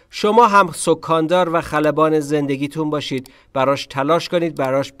هوایی. شما هم سکاندار و خلبان زندگیتون باشید. براش تلاش کنید،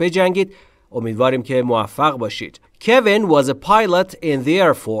 براش بجنگید. امیدواریم که موفق باشید. Kevin was a pilot in the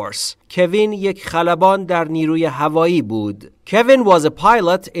Air Force. کوین یک خلبان در نیروی هوایی بود. Kevin was a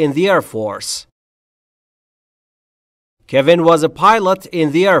pilot in the Air Force. Kevin was a pilot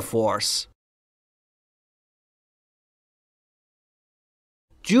in the Air Force.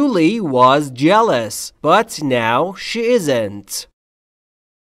 Julie was jealous, but now she isn't.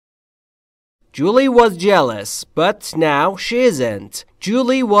 Julie was jealous, but now she isn't.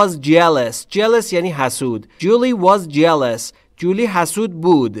 Julie was jealous. Jealous یعنی حسود. Julie was jealous. جولی حسود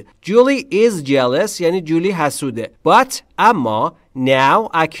بود. Julie is jealous یعنی جولی حسوده. But اما now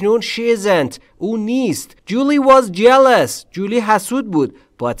اکنون she isn't. او نیست. Julie was jealous. جولی حسود بود.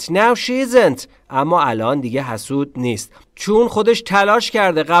 But now she isn't. اما الان دیگه حسود نیست. چون خودش تلاش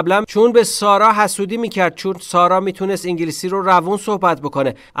کرده. قبلا چون به سارا حسودی میکرد، چون سارا میتونست انگلیسی رو روون صحبت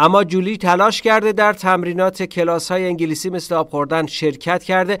بکنه، اما جولی تلاش کرده، در تمرینات کلاس های انگلیسی مثل آب خوردن شرکت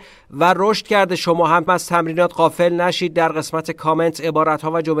کرده و رشد کرده. شما هم از تمرینات غافل نشید. در قسمت کامنت عبارت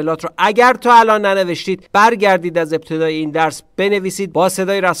ها و جملات رو اگر تا الان ننوشتید برگردید از ابتدای این درس بنویسید، با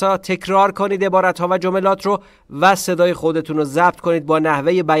صدای رسا تکرار کنید عبارت ها و جملات رو و صدای خودتون رو ضبط کنید. با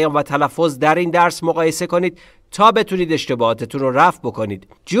نحوه بیان و تلفظ در این درس مقایسه کنید تا بتونید اشتباهاتتون رو رفع بکنید.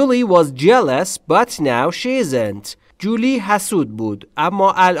 Julie was jealous but now she isn't. جولی حسود بود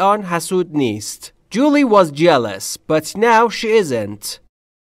اما الان حسود نیست. Julie was jealous but now she isn't.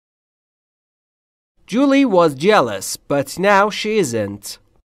 Julie was jealous but now she isn't.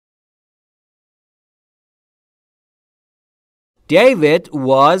 David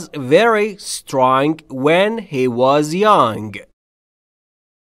was very strong when he was young.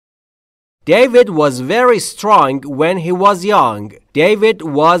 David was very strong when he was young. David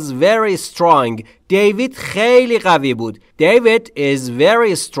was very strong. دیوید خیلی قوی بود. David is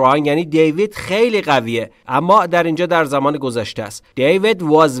very strong یعنی دیوید خیلی قویه، اما در اینجا در زمان گذشته است. David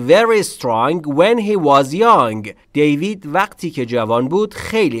was very strong when he was young. دیوید وقتی که جوان بود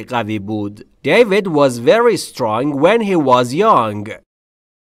خیلی قوی بود. David was very strong when he was young.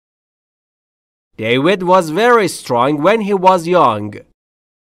 David was very strong when he was young.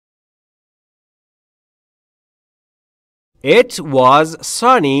 It was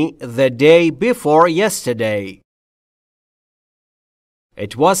sunny the day before yesterday.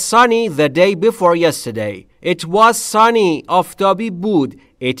 It was sunny the day before yesterday. It was sunny. آفتابی بود.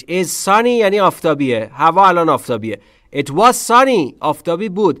 It is sunny یعنی آفتابیه. هوا الان آفتابیه. It was sunny. آفتابی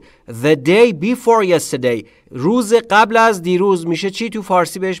بود. The day before yesterday. روز قبل از دیروز میشه چی؟ تو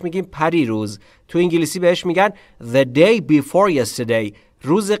فارسی بهش میگیم پریروز. تو انگلیسی بهش میگن the day before yesterday.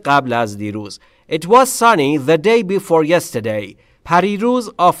 روز قبل از دیروز. It was sunny the day before yesterday.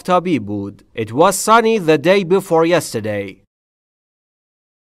 پریروز آفتابی بود. It was sunny the day before yesterday.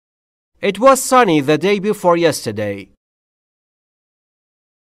 It was sunny the day before yesterday.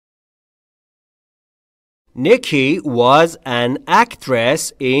 Nikki was an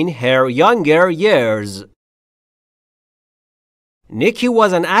actress in her younger years. Nikki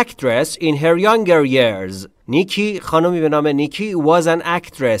was an actress in her younger years. نیکی خانمی به نام نیکی was an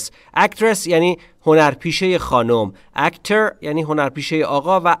actress. Actress یعنی هنرپیشه خانم. Actor یعنی هنرپیشه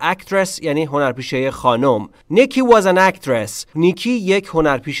آقا و actress یعنی هنرپیشه خانم. نیکی was an actress. نیکی یک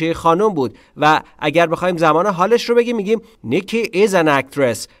هنرپیشه خانم بود و اگر بخوایم زمان حالش رو بگیم میگیم نیکی is an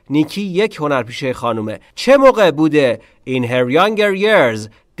actress. نیکی یک هنرپیشه خانومه. چه موقع بوده؟ In her younger years.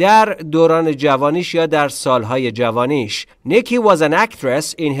 در دوران جوانیش یا در سالهای جوانیش. نیکی was an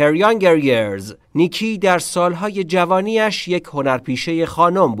actress in her younger years. نیکی در سالهای جوانیش یک هنرپیشه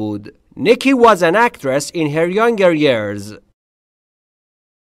خانم بود. نیکی was an actress in her younger years.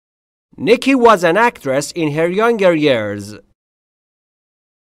 Nikki was an actress in her younger years.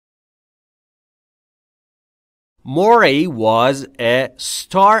 Maury was a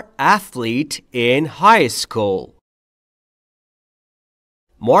star athlete in high school.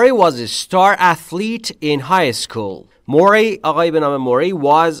 Maury was a star athlete in high school. Maury آقای به نام موری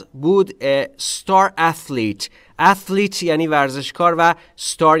was بود a star athlete. Athlete یعنی ورزشکار و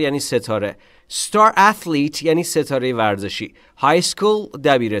star یعنی ستاره. Star athlete یعنی ستاره ورزشی. High school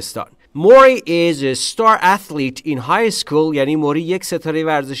دبیرستان. Maury is a star athlete in high school یعنی موری یک ستاره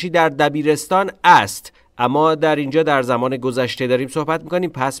ورزشی در دبیرستان است. اما در اینجا در زمان گذشته داریم صحبت میکنیم،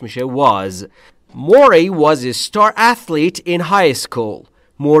 پس میشه was. Maury was a star athlete in high school.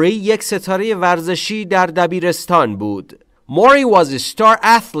 موری یک ستاره ورزشی در دبیرستان بود. Maury was a star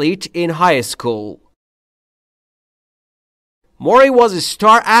athlete in high school. Maury was a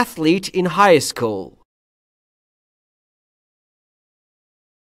star athlete in high school.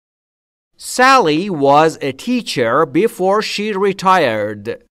 Sally was a teacher before she retired.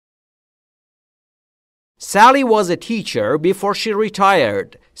 Sally was a teacher before she retired.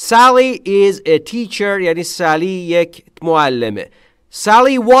 Sally is a teacher یعنی سالی یک معلمه.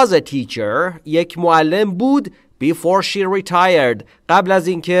 Sally was a teacher یک معلم بود before she retired قبل از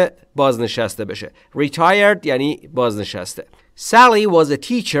اینکه بازنشسته بشه. Retired یعنی بازنشسته. Sally was a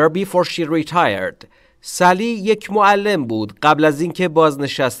teacher before she retired. سالی یک معلم بود قبل از اینکه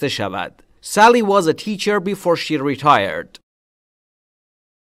بازنشسته شود. Sally was a teacher before she retired.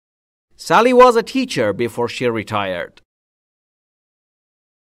 Sally was a teacher before she retired.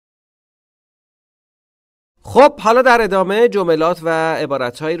 خب حالا در ادامه جملات و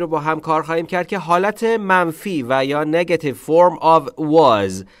عبارتهایی رو با هم کار خواهیم کرد که حالت منفی و یا negative form of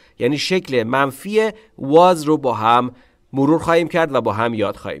was یعنی شکل منفی was رو با هم مرور خواهیم کرد و با هم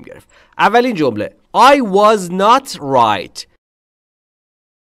یاد خواهیم گرفت. اولین جمله I was not right.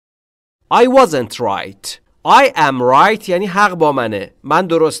 I wasn't right. I am right یعنی حق با منه. من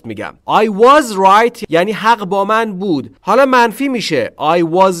درست میگم. I was right یعنی حق با من بود. حالا منفی میشه I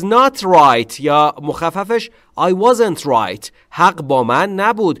was not right یا مخففش I wasn't right. حق با من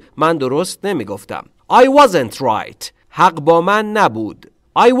نبود. من درست نمیگفتم. I wasn't right. حق با من نبود.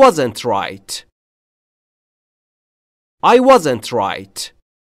 I wasn't right. I wasn't right.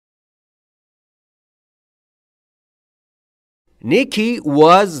 Nikki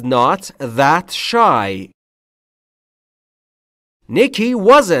was not that shy. Nikki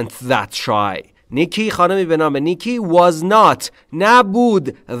wasn't that shy. نیکی خانمی به نام نیکی was not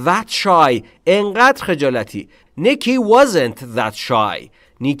نبود that shy انقدر خجالتی. Nikki wasn't that shy.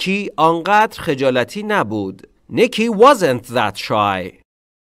 نیکی آنقدر خجالتی نبود. Nikki wasn't that shy.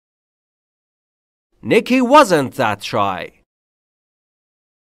 Nikki wasn't that shy.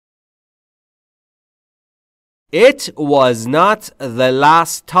 It was not the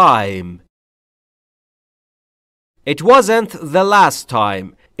last time. It wasn't the last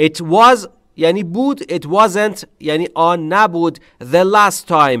time. It was یعنی بود. It wasn't یعنی آن نبود. The last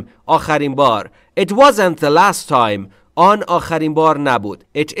time آخرین بار. It wasn't the last time آن آخرین بار نبود.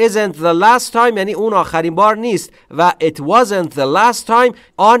 It isn't the last time یعنی اون آخرین بار نیست و it wasn't the last time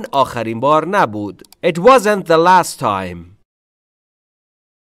آن آخرین بار نبود. It wasn't the last time.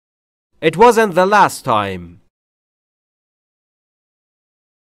 It wasn't the last time.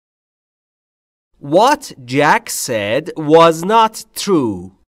 What Jack said was not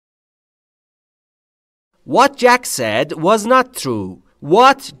true. What Jack said was not true.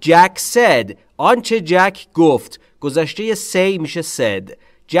 What Jack said آنچه جک گفت. گذشته say میشه said.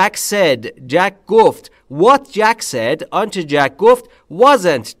 Jack said جک گفت. What Jack said آنچه جک گفت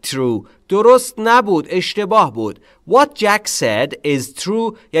wasn't true. درست نبود. اشتباه بود. What Jack said is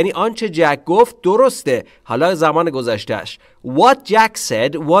true یعنی آنچه جک گفت درسته. حالا زمان گذشتهش. What Jack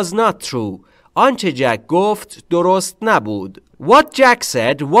said was not true. آنچه جک گفت درست نبود. What Jack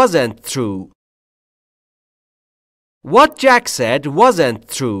said wasn't true. What Jack said wasn't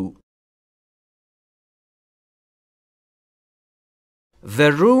true.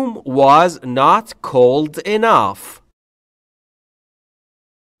 The room was not cold enough.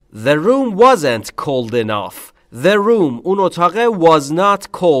 The room wasn't cold enough. The room اون اتاق was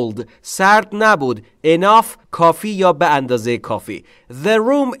not cold سرد نبود. Enough کافی یا به اندازه کافی. The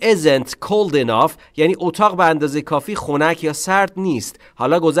room isn't cold enough یعنی اتاق به اندازه کافی خنک یا سرد نیست.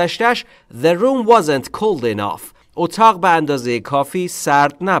 حالا گذشتش The room wasn't cold enough اتاق به اندازه کافی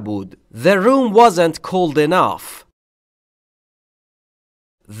سرد نبود. The room wasn't cold enough.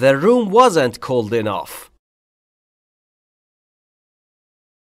 The room wasn't cold enough.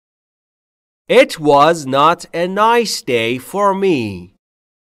 It was not a nice day for me.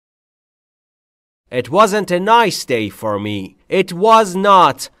 It wasn't a nice day for me. It was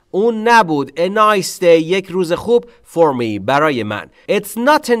not اون نبود. A nice day یک روز خوب for me برای من. It's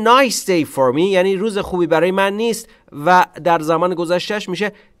not a nice day for me یعنی روز خوبی برای من نیست و در زمان گذشتهش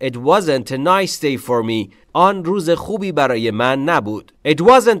میشه It wasn't a nice day for me آن روز خوبی برای من نبود. It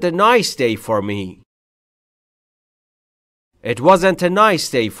wasn't a nice day for me. It wasn't a nice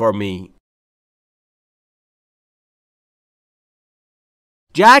day for me.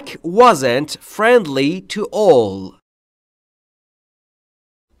 Jack wasn't friendly to all.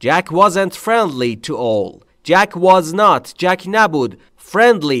 Jack wasn't friendly to all. Jack was not. Jack نبود.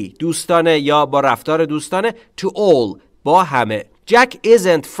 Friendly دوستانه یا با رفتار دوستانه to all با همه. Jack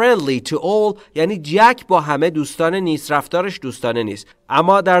isn't friendly to all یعنی جک با همه دوستانه نیست. رفتارش دوستانه نیست.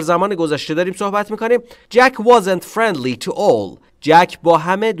 اما در زمان گذشته داریم صحبت میکنیم. Jack wasn't friendly to all. جک با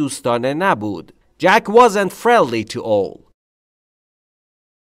همه دوستانه نبود. Jack wasn't friendly to all.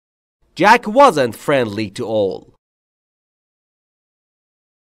 Jack wasn't friendly to all.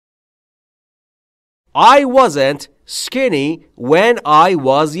 I wasn't skinny when I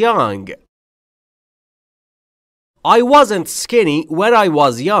was young. I wasn't skinny when I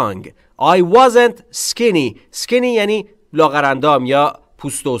was young. I wasn't skinny. Skinny یعنی لاغرندام یا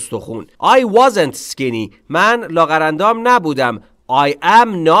پوست و استخون. I wasn't skinny. من لاغرندام نبودم. I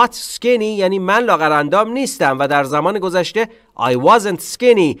am not skinny یعنی من لاغرندام نیستم و در زمان گذشته I wasn't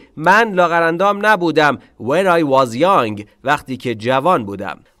skinny من لاغرندام نبودم when I was young وقتی که جوان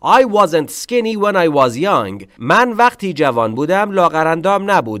بودم. I wasn't skinny when I was young من وقتی جوان بودم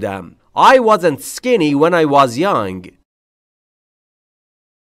لاغرندام نبودم. I wasn't skinny when I was young.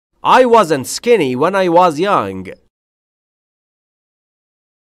 I wasn't skinny when I was young.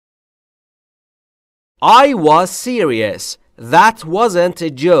 I was serious. That wasn't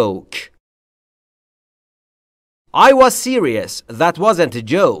a joke. I was serious. That wasn't a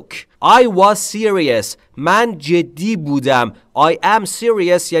joke. I was serious. من جدی بودم. I am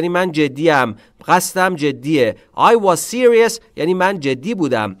serious یعنی من جدیم. قصدم جدیه. I was serious یعنی من جدی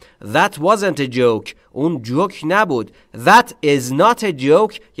بودم. That wasn't a joke. اون جوک نبود. That is not a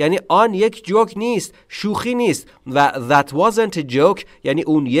joke یعنی آن یک جوک نیست. شوخی نیست. و that wasn't a joke یعنی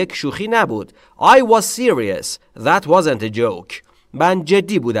اون یک شوخی نبود. I was serious. That wasn't a joke. من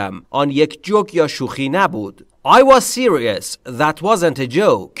جدی بودم. آن یک جوک یا شوخی نبود. I was serious. That wasn't a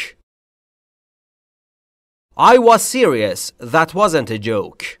joke. I was serious. That wasn't a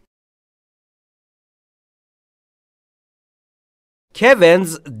joke.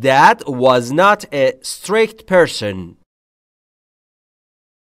 Kevin's dad was not a strict person.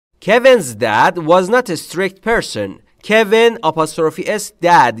 Kevin's dad was not a strict person. Kevin apostrophe s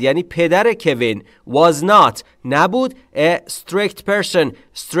dad یعنی پدر کوین was not نبود a strict person.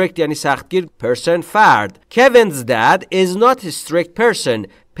 strict یعنی سختگیر person فرد. Kevin's dad is not a strict person.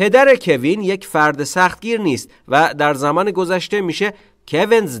 پدر کوین یک فرد سختگیر نیست و در زمان گذشته میشه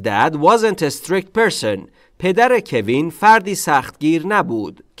Kevin's dad wasn't a strict person. پدر کوین فردی سختگیر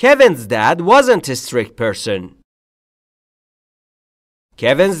نبود. Kevin's dad wasn't a strict person.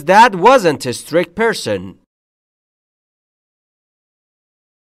 Kevin's dad wasn't a strict person.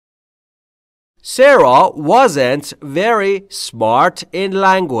 Sarah wasn't very smart in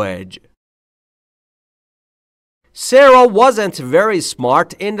language. Sarah wasn't very smart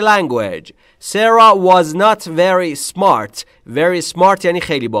in language. Sarah was not very smart. Very smart یعنی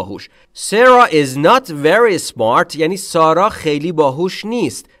خیلی باهوش. Sarah is not very smart یعنی سارا خیلی باهوش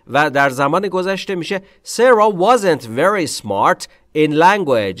نیست و در زمان گذشته میشه Sarah wasn't very smart in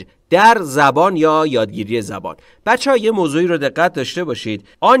language. در زبان یا یادگیری زبان. بچه‌ها یه موضوعی رو دقت داشته باشید.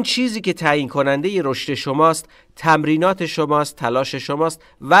 آن چیزی که تعیین کننده رشد شماست، تمرینات شماست، تلاش شماست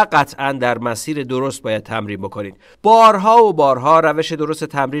و قطعاً در مسیر درست باید تمرین بکنید. بارها و بارها روش درست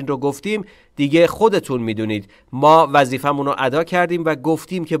تمرین رو گفتیم، دیگه خودتون میدونید. ما وظیفمون رو ادا کردیم و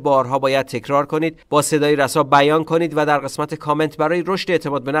گفتیم که بارها باید تکرار کنید، با صدای رسا بیان کنید و در قسمت کامنت برای رشد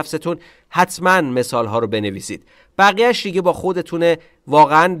اعتماد به نفستون حتما مثالها رو بنویسید. بقیه‌اش دیگه با خودتونه.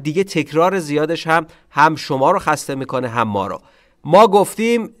 واقعاً دیگه تکرار زیادش هم شما رو خسته میکنه هم ما رو. ما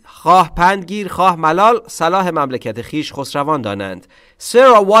گفتیم خواه پندگیر خواه ملال صلاح مملکت خیش خسروان دانند.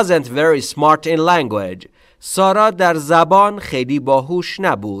 Sarah wasn't very smart in language. سارا در زبان خیلی باهوش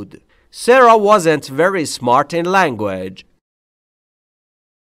نبود. Sarah wasn't very smart in language.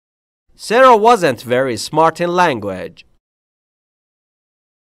 Sarah wasn't very smart in language.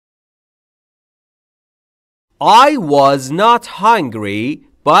 I was not hungry,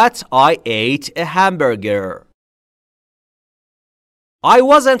 but I ate a hamburger. I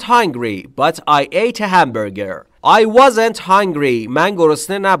wasn't hungry, but I ate a hamburger. I wasn't hungry. من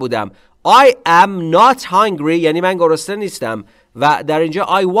گرسنه نبودم. I am not hungry یعنی من گرسنه نیستم و در اینجا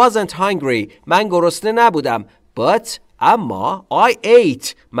I wasn't hungry من گرسنه نبودم. But اما I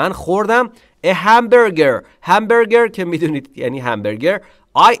ate من خوردم a hamburger. hamburger که میدونید یعنی همبرگر.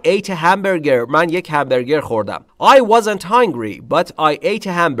 I ate a hamburger. من یک همبرگر خوردم. I wasn't hungry, but I ate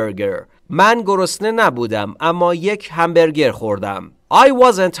a hamburger. من گرسنه نبودم اما یک همبرگر خوردم. I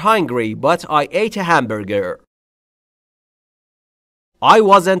wasn't hungry, but I ate a hamburger. I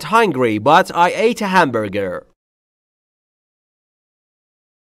wasn't hungry, but I ate a hamburger.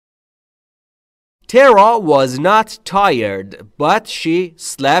 Tara was not tired, but she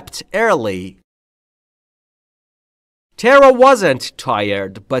slept early. Tara wasn't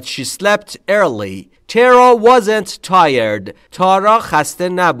tired, but she slept early. Tara wasn't tired. تارا خسته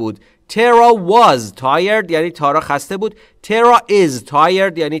نبود. Tara was tired یعنی تارا خسته بود. Tara is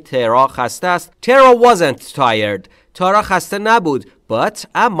tired یعنی تارا خسته است. Tara wasn't tired. تارا خسته نبود. But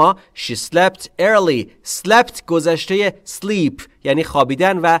اما she slept early. Slept گذشته sleep یعنی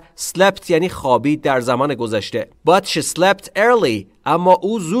خوابیدن و slept یعنی خوابید در زمان گذشته. But she slept early. اما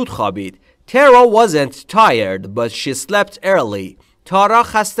او زود خوابید. Tara wasn't tired, but she slept early. تارا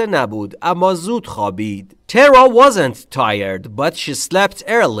خسته نبود اما زود خوابید. Tara wasn't tired, but she slept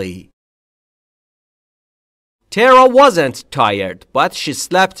early. Tara wasn't tired, but she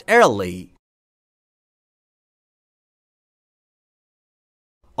slept early.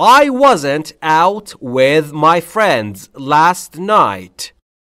 I wasn't out with my friends last night.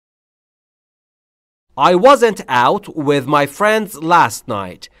 I wasn't out with my friends last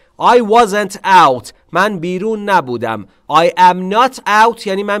night. I wasn't out. من بیرون نبودم. I am not out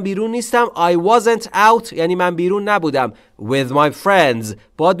یعنی من بیرون نیستم. I wasn't out یعنی من بیرون نبودم. With my friends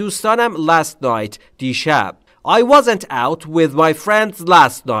با دوستانم last night دیشب. I wasn't out with my friends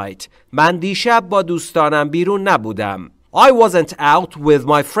last night. من دیشب با دوستانم بیرون نبودم. I wasn't out with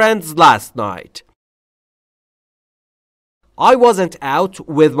my friends last night. I wasn't out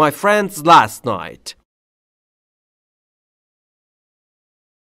with my friends last night.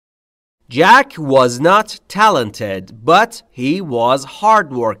 Jack was not talented, but he was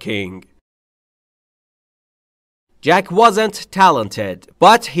hardworking. Jack wasn't talented,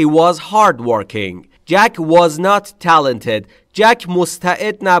 but he was hardworking. Jack was not talented. Jack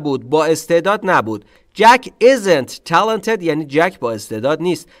مستعد نبود، با استعداد نبود. Jack isn't talented یعنی جک با استعداد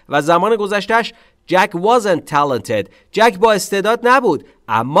نیست و زمان گذشتهش Jack wasn't talented. جک با استعداد نبود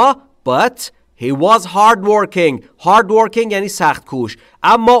اما but he was hardworking. hardworking یعنی سخت کوش.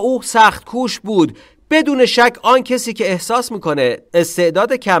 اما او سخت کوش بود. بدون شک آن کسی که احساس میکنه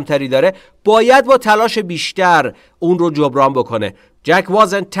استعداد کمتری داره باید با تلاش بیشتر اون رو جبران بکنه. Jack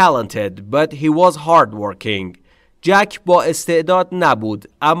wasn't talented but he was hardworking. جک با استعداد نبود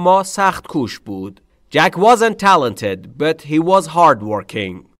اما سخت کوش بود. Jack wasn't talented but he was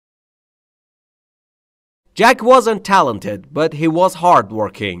hardworking. Jack wasn't talented but he was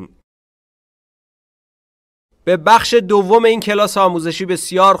hardworking. به بخش دوم این کلاس آموزشی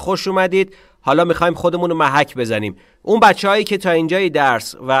بسیار خوش اومدید. حالا میخوایم خودمون رو محک بزنیم. اون بچه‌هایی که تا اینجای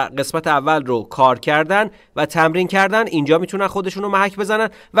درس و قسمت اول رو کار کردن و تمرین کردن اینجا میتونن خودشون رو محک بزنن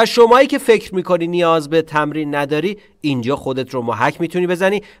و شمایی که فکر میکنی نیاز به تمرین نداری اینجا خودت رو محک میتونی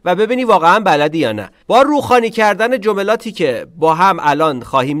بزنی و ببینی واقعا بلدی یا نه. با روخانی کردن جملاتی که با هم الان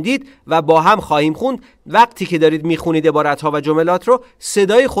خواهیم دید و با هم خواهیم خوند، وقتی که دارید میخونید عبارت‌ها و جملات رو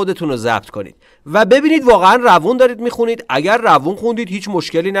صدای خودتون رو ضبط کنید و ببینید واقعا روون دارید میخونید. اگر روون خوندید هیچ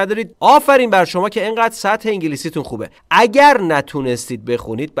مشکلی ندارید. آفرین بر شما که اینقدر سطح انگلیسیتون خوبه. اگر نتونستید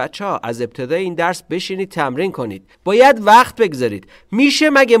بخونید بچه‌ها از ابتدای این درس بشینید تمرین کنید. باید وقت بگذارید. میشه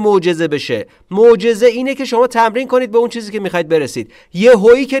مگه معجزه بشه؟ معجزه اینه که شما تمرین کنید به اون چیزی که میخواید برسید.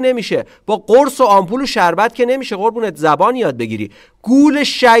 یهویی که نمیشه. با قرص و آمپول و شربت که نمیشه قربونت زبان یاد بگیری. گول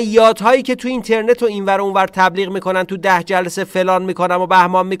شیاط هایی که تو اینترنت و اینور و اونور تبلیغ میکنن تو 10 جلسه فلان میکنم و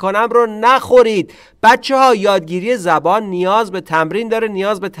بهمان میکنم رو نخورید. بچه‌ها یادگیری زبان نیاز به تمرین داره،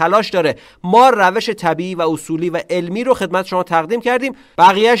 نیاز به تلاش داره. ما روش طبیعی و اصولی و علمی رو خدمت شما تقدیم کردیم.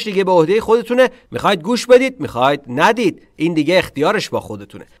 بقیه‌اش دیگه به عهده خودتونه. میخواید گوش بدید، میخواید ندید، این دیگه اختیارش با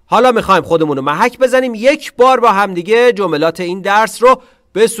خودتونه. حالا میخوایم خودمون رو محک بزنیم. یک بار با هم دیگه جملات این درس رو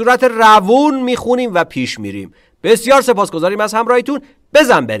به صورت روون میخونیم و پیش میریم. بسیار سپاسگزاریم از همراهیتون.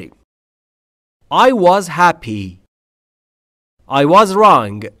 بزن بریم. I was happy. I was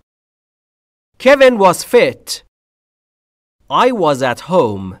wrong. Kevin was fit. I was at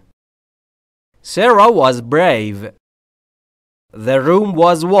home. Sarah was brave. The room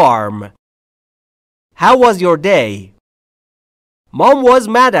was warm. How was your day? Mom was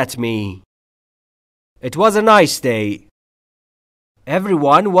mad at me. It was a nice day.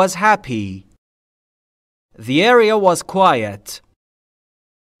 Everyone was happy. The area was quiet.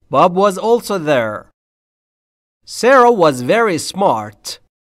 Bob was also there. Sarah was very smart.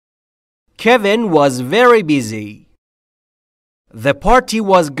 Kevin was very busy. The party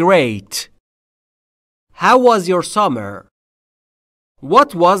was great. How was your summer? What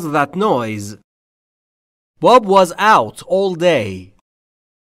was that noise? Bob was out all day.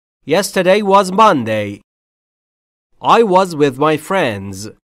 Yesterday was Monday. I was with my friends.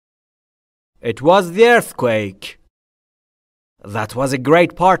 It was the earthquake. That was a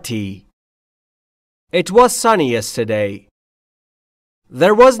great party. It was sunny yesterday.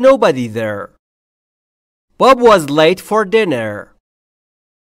 There was nobody there. Bob was late for dinner.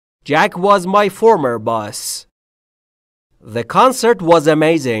 Jack was my former boss. The concert was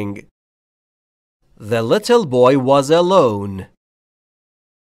amazing. The little boy was alone.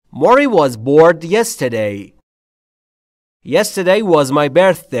 Maury was bored yesterday. Yesterday was my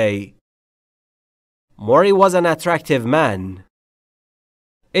birthday. Maury was an attractive man.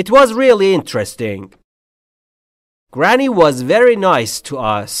 It was really interesting. Granny was very nice to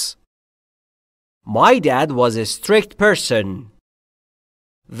us. My dad was a strict person.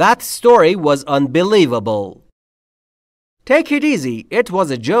 That story was unbelievable. Take it easy, it was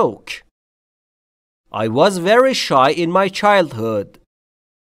a joke. I was very shy in my childhood.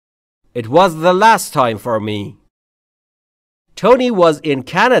 It was the last time for me. Tony was in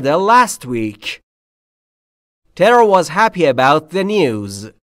Canada last week. Tara was happy about the news.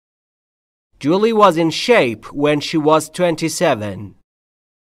 Julie was in shape when she was 27.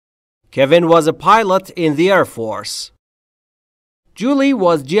 Kevin was a pilot in the Air Force. Julie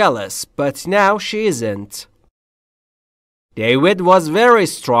was jealous, but now she isn't. David was very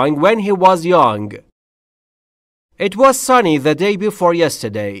strong when he was young. It was sunny the day before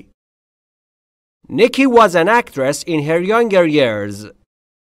yesterday. Nikki was an actress in her younger years.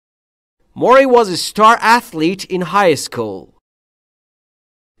 Maury was a star athlete in high school.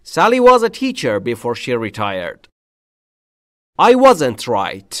 Sally was a teacher before she retired. I wasn't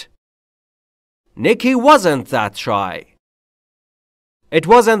right. Nikki wasn't that shy. It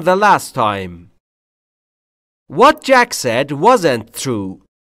wasn't the last time. What Jack said wasn't true.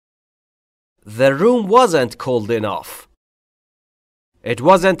 The room wasn't cold enough. It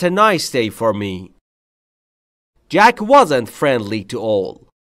wasn't a nice day for me. Jack wasn't friendly to all.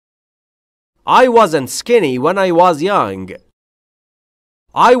 I wasn't skinny when I was young.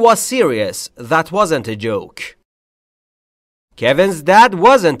 I was serious, that wasn't a joke. Kevin's dad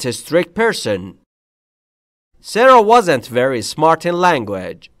wasn't a strict person. Sarah wasn't very smart in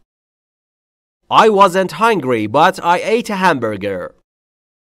language. I wasn't hungry, but I ate a hamburger.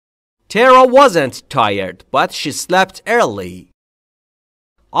 Tara wasn't tired, but she slept early.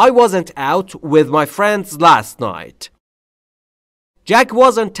 I wasn't out with my friends last night. Jack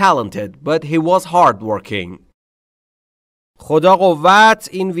wasn't talented, but he was hardworking. خدا قوت.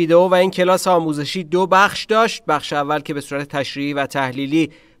 این ویدیو و این کلاس آموزشی 2 بخش داشت. بخش اول که به صورت تشریحی و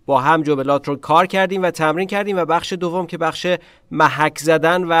تحلیلی با هم جملات رو کار کردیم و تمرین کردیم و بخش دوم که بخش محک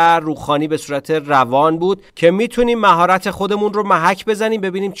زدن و روخوانی به صورت روان بود که میتونیم مهارت خودمون رو محک بزنیم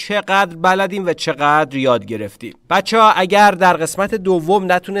ببینیم چقدر بلدیم و چقدر یاد گرفتیم. بچه‌ها اگر در قسمت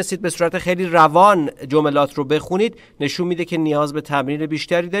دوم نتونستید به صورت خیلی روان جملات رو بخونید نشون میده که نیاز به تمرین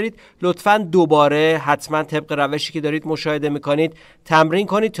بیشتری دارید. لطفاً دوباره حتما طبق روشی که دارید مشاهده میکنید تمرین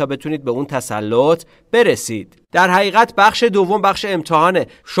کنید تا بتونید به اون تسلط برسید. در حقیقت بخش دوم بخش امتحانه.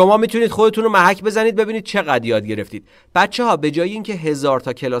 شما میتونید خودتون رو محک بزنید ببینید چقدر یاد گرفتید. بچه‌ها به جای اینکه 1000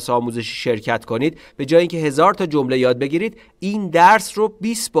 تا کلاس آموزشی شرکت کنید، به جای اینکه 1000 تا جمله یاد بگیرید، این درس رو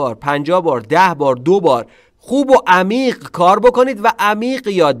 20 بار، 50 بار، 10 بار، 2 بار خوب و عمیق کار بکنید و عمیق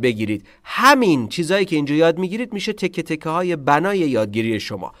یاد بگیرید. همین چیزایی که اینجا یاد میگیرید میشه تکه تکه های بنای یادگیری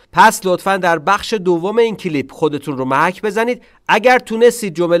شما. پس لطفاً در بخش دوم این کلیپ خودتون رو محک بزنید. اگر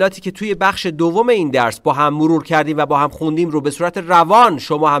تونستید جملاتی که توی بخش دوم این درس با هم مرور کردیم و با هم خوندیم رو به صورت روان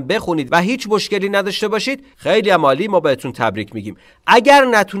شما هم بخونید و هیچ مشکلی نداشته باشید، خیلی عالی، ما بهتون تبریک میگیم. اگر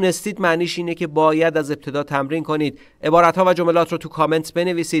نتونستید معنیش اینه که باید از ابتدا تمرین کنید، عبارت‌ها و جملات رو تو کامنت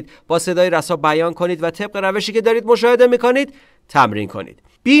بنویسید، با صدای رسا بیان کنید و طبق روشی که دارید مشاهده میکنید تمرین کنید.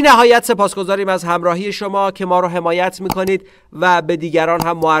 بی نهایت سپاسگزاریم از همراهی شما که ما رو حمایت میکنید و به دیگران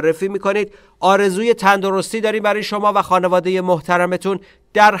هم معرفی میکنید. آرزوی تندرستی داریم برای شما و خانواده محترمتون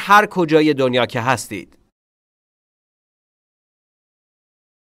در هر کجای دنیا که هستید.